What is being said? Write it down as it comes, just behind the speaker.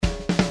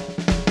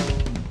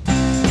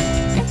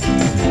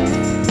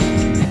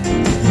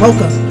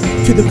Welcome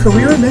to the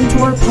Career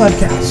Mentor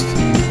Podcast,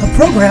 a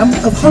program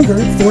of Hunger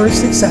for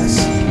Success,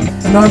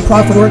 a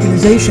nonprofit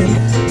organization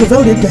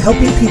devoted to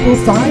helping people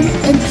find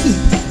and keep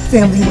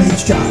family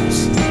wage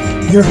jobs.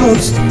 Your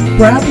host,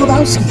 Brad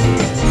Lebowski,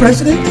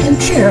 President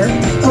and Chair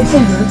of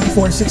Hunger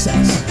for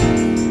Success.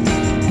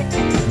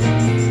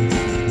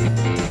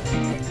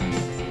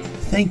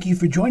 Thank you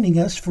for joining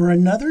us for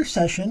another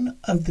session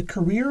of the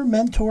Career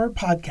Mentor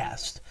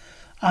Podcast.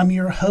 I'm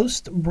your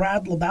host,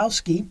 Brad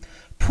Lebowski,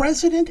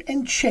 President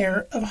and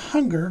Chair of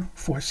Hunger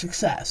for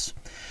Success.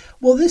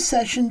 Well, this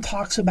session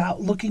talks about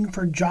looking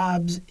for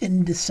jobs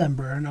in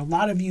December, and a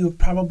lot of you have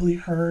probably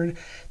heard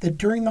that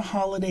during the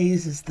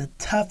holidays is the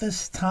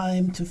toughest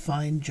time to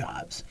find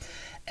jobs.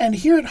 And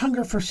here at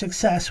Hunger for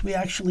Success, we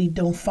actually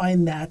don't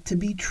find that to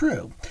be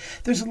true.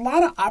 There's a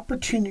lot of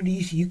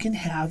opportunities you can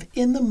have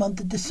in the month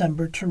of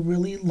December to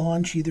really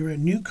launch either a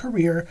new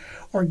career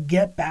or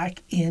get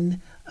back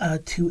in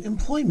to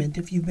employment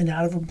if you've been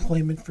out of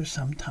employment for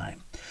some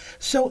time.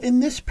 So in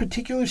this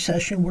particular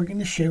session, we're going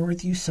to share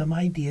with you some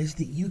ideas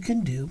that you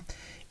can do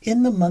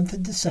in the month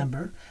of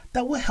December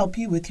that will help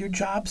you with your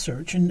job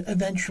search and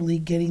eventually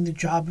getting the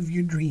job of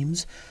your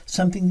dreams,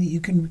 something that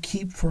you can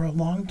keep for a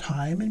long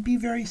time and be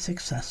very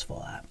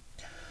successful at.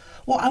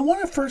 Well, I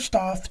want to first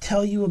off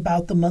tell you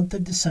about the month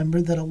of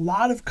December, that a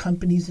lot of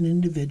companies and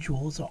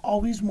individuals are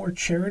always more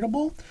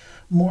charitable,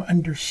 more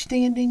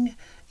understanding,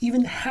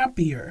 even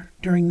happier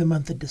during the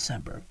month of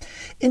December.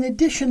 In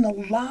addition, a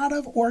lot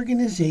of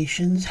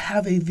organizations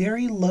have a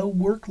very low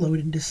workload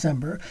in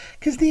December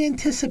because they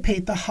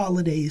anticipate the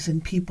holidays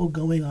and people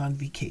going on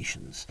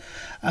vacations.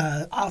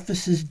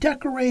 Offices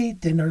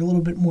decorate and are a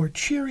little bit more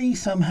cheery.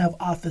 Some have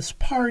office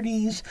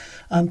parties.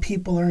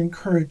 People are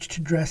encouraged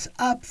to dress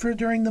up for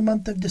during the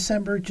month of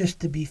December just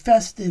to be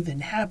festive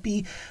and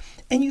happy.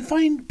 And you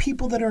find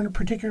people that are in a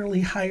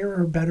particularly higher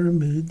or better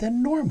mood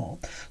than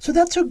normal. So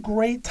that's a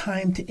great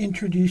time to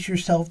introduce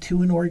yourself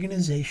to an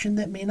organization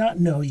that may not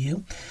know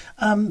you,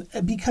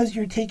 because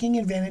you're taking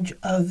advantage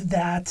of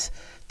that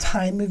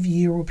time of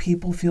year where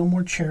people feel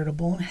more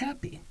charitable and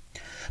happy.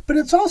 But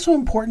it's also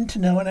important to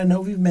know, and I know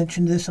we've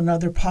mentioned this on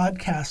other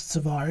podcasts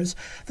of ours,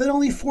 that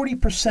only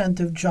 40%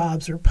 of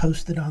jobs are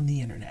posted on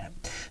the internet.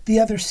 The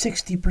other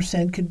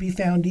 60% could be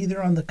found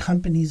either on the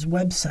company's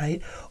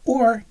website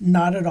or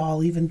not at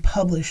all even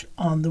published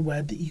on the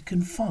web that you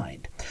can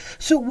find.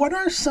 So what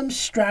are some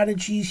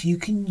strategies you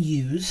can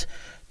use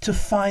to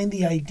find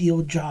the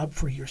ideal job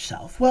for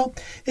yourself? Well,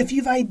 if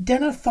you've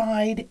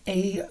identified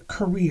a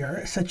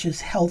career such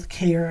as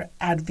healthcare,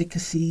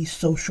 advocacy,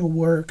 social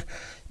work,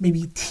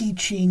 maybe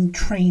teaching,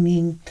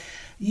 training,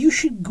 you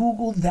should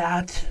Google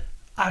that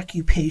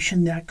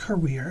occupation, that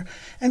career,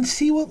 and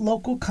see what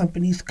local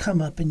companies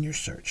come up in your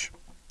search.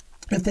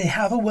 If they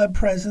have a web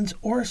presence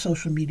or a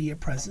social media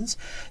presence,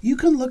 you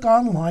can look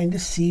online to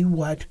see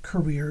what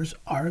careers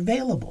are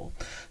available.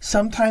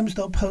 Sometimes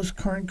they'll post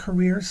current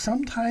careers,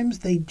 sometimes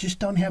they just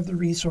don't have the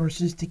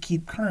resources to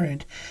keep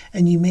current,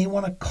 and you may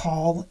want to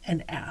call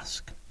and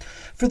ask.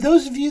 For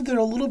those of you that are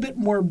a little bit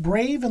more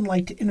brave and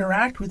like to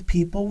interact with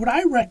people, what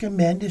I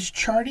recommend is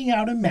charting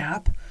out a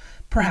map,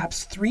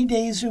 perhaps 3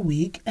 days a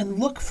week, and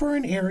look for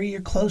an area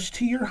close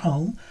to your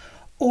home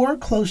or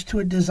close to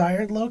a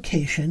desired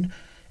location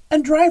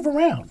and drive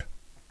around.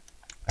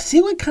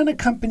 See what kind of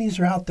companies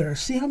are out there.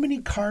 See how many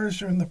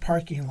cars are in the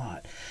parking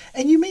lot.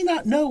 And you may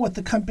not know what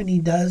the company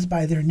does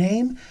by their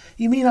name.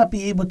 You may not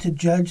be able to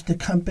judge the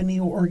company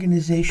or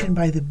organization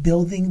by the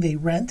building they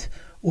rent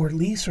or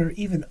lease or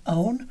even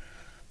own.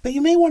 But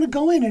you may want to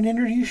go in and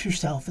introduce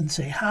yourself and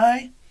say,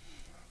 "Hi,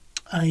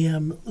 I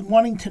am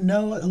wanting to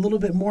know a little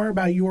bit more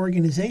about your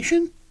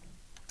organization,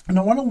 and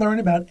I want to learn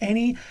about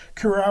any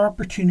career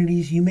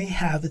opportunities you may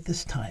have at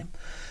this time."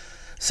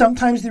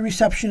 Sometimes the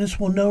receptionist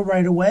will know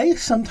right away.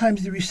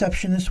 Sometimes the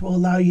receptionist will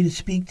allow you to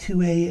speak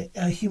to a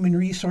human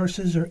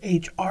resources or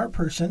HR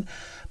person.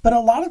 But a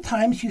lot of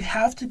times you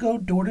have to go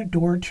door to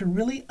door to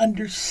really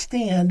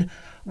understand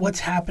what's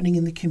happening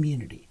in the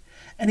community.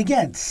 And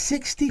again,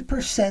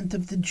 60%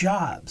 of the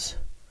jobs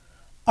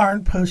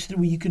aren't posted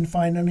where you can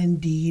find on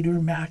Indeed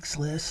or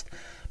MaxList,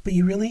 but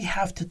you really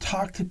have to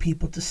talk to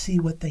people to see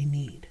what they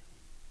need.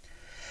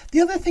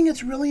 The other thing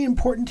that's really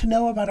important to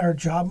know about our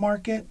job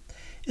market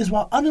is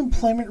while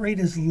unemployment rate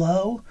is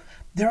low,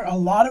 there are a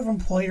lot of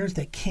employers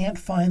that can't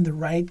find the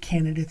right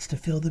candidates to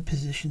fill the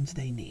positions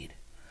they need.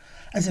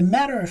 As a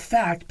matter of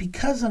fact,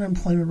 because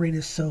unemployment rate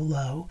is so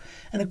low,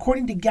 and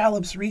according to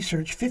Gallup's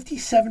research,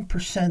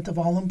 57% of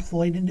all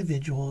employed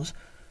individuals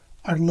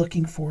are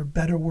looking for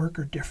better work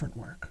or different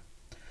work.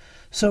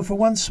 So for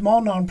one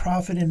small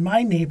nonprofit in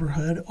my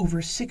neighborhood,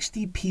 over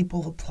 60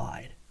 people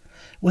applied.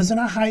 It wasn't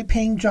a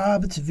high-paying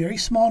job. It's a very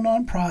small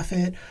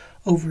nonprofit.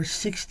 Over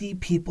 60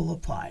 people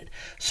applied.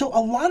 So a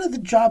lot of the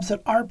jobs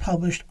that are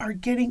published are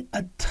getting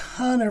a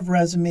ton of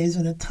resumes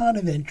and a ton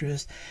of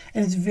interest,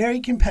 and it's very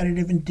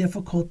competitive and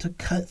difficult to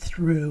cut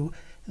through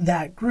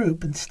that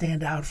group and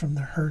stand out from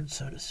the herd,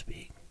 so to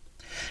speak.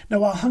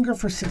 Now, while Hunger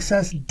for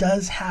Success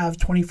does have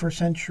 21st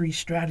century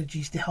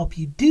strategies to help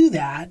you do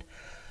that,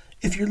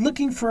 If you're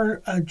looking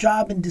for a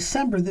job in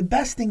December, the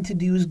best thing to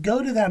do is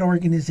go to that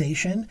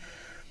organization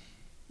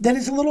that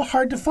is a little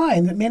hard to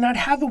find, that may not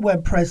have a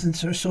web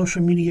presence or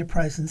social media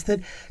presence, that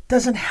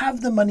doesn't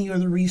have the money or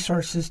the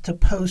resources to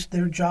post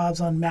their jobs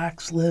on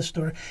MaxList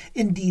or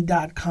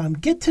Indeed.com.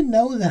 Get to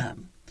know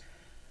them.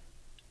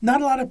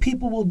 Not a lot of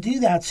people will do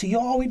that, so you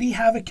already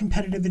have a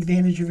competitive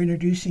advantage of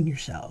introducing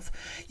yourself.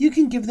 You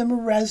can give them a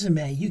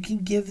resume. You can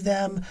give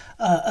them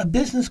a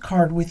business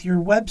card with your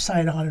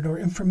website on it or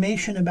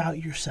information about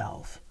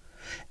yourself.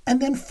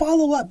 And then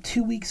follow up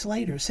 2 weeks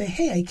later. Say,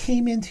 hey, I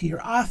came into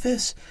your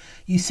office.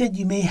 You said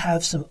you may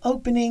have some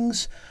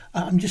openings.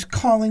 I'm just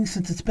calling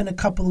since it's been a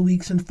couple of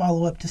weeks and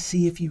follow up to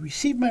see if you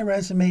received my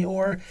resume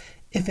or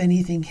if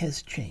anything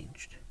has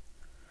changed.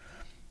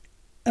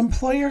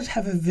 Employers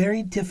have a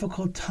very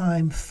difficult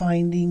time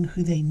finding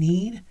who they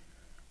need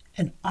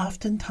and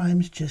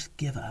oftentimes just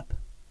give up.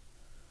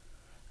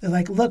 They're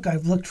like, look,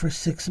 I've looked for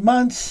 6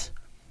 months.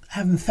 I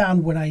haven't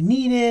found what I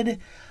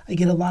needed. I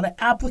get a lot of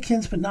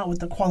applicants, but not with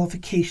the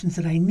qualifications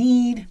that I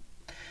need.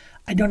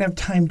 I don't have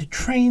time to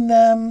train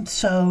them,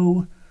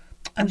 so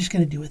I'm just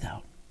going to do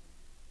without.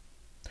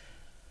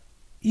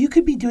 You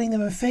could be doing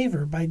them a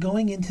favor by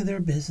going into their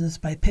business,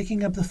 by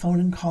picking up the phone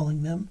and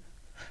calling them,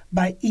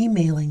 by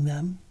emailing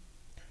them.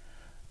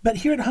 But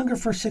here at Hunger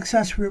for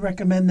Success, we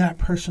recommend that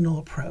personal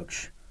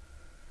approach.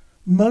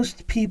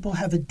 Most people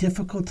have a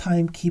difficult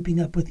time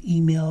keeping up with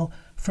email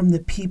from the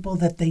people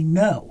that they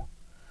know,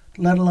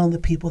 let alone the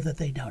people that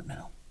they don't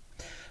know.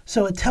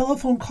 So a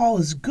telephone call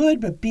is good,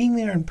 but being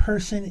there in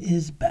person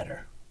is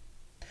better.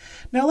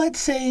 Now, let's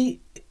say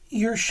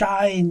you're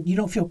shy and you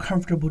don't feel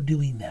comfortable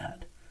doing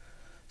that.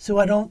 So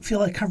I don't feel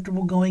like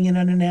comfortable going in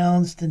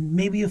unannounced, and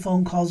maybe a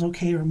phone call's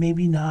okay or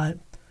maybe not.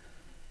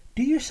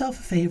 Do yourself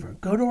a favor.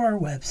 Go to our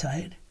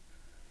website,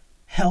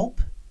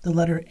 help, the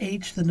letter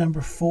H, the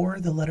number 4,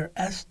 the letter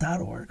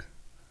S.org.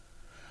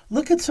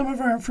 Look at some of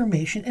our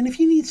information, and if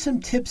you need some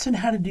tips on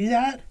how to do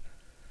that,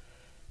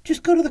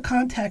 just go to the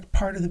contact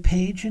part of the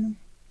page and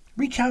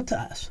reach out to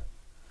us.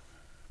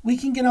 We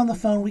can get on the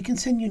phone, we can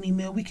send you an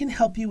email, we can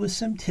help you with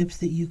some tips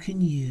that you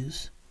can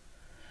use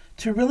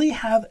to really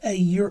have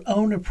your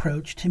own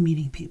approach to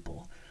meeting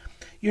people.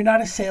 You're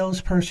not a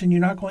salesperson. You're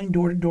not going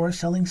door to door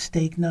selling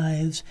steak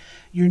knives.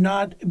 You're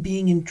not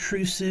being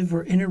intrusive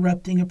or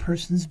interrupting a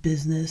person's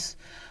business.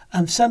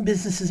 Some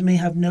businesses may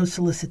have no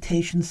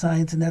solicitation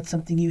signs, and that's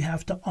something you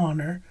have to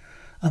honor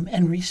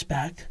and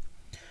respect.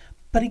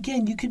 But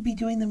again, you could be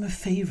doing them a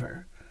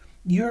favor.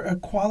 You're a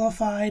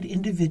qualified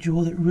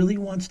individual that really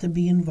wants to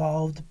be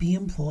involved, be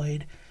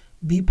employed,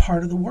 be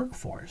part of the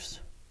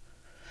workforce.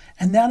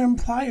 And that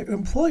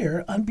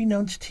employer,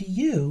 unbeknownst to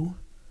you,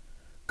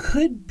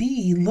 could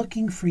be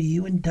looking for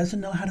you and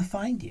doesn't know how to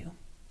find you.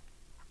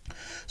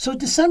 So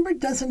December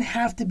doesn't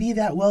have to be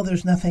that, well,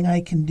 there's nothing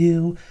I can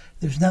do,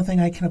 there's nothing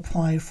I can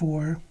apply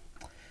for.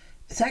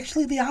 It's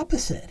actually the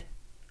opposite.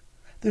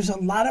 There's a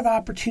lot of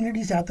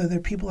opportunities out there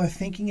that people are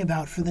thinking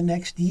about for the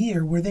next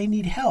year where they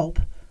need help,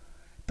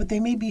 but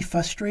they may be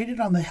frustrated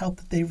on the help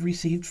that they've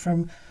received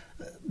from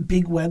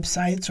big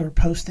websites or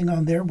posting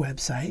on their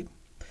website.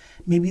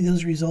 Maybe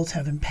those results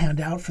haven't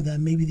panned out for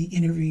them. Maybe the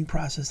interviewing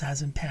process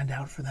hasn't panned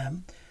out for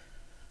them.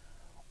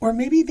 Or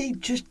maybe they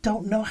just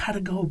don't know how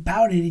to go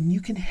about it, and you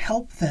can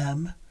help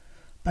them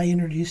by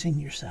introducing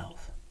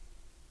yourself.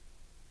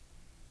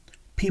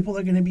 People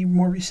are going to be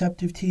more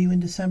receptive to you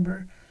in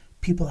December.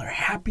 People are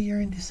happier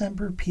in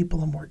December.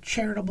 People are more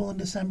charitable in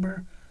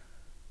December.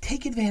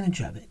 Take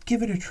advantage of it.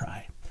 Give it a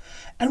try.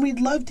 And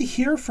we'd love to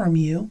hear from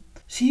you,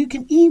 so you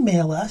can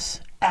email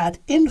us at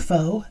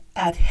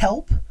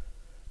info@help,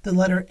 the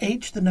letter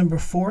H, the number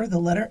 4, the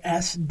letter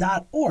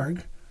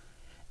S.org,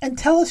 and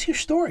tell us your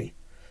story.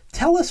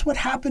 Tell us what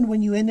happened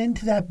when you went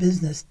into that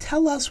business.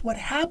 Tell us what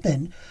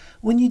happened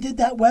when you did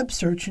that web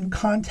search and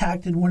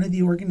contacted one of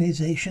the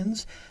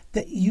organizations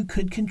that you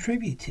could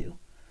contribute to.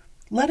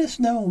 Let us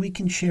know and we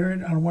can share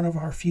it on one of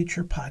our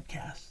future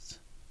podcasts.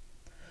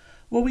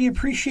 Well, we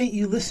appreciate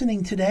you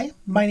listening today.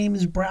 My name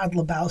is Brad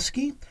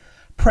Lebowski,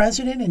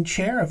 President and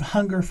Chair of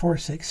Hunger for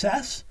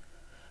Success.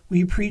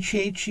 We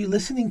appreciate you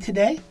listening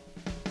today,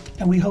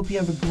 and we hope you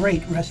have a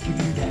great rest of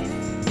your day.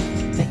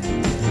 Thank you.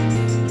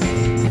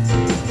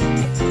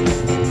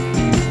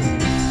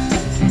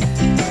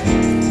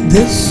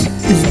 This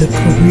is the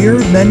Career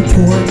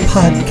Mentor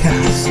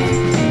Podcast,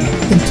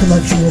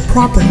 intellectual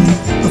property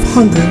of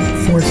Hunger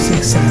for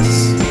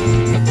Success.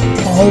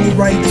 All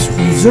rights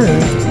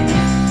reserved,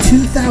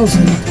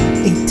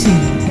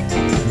 2018.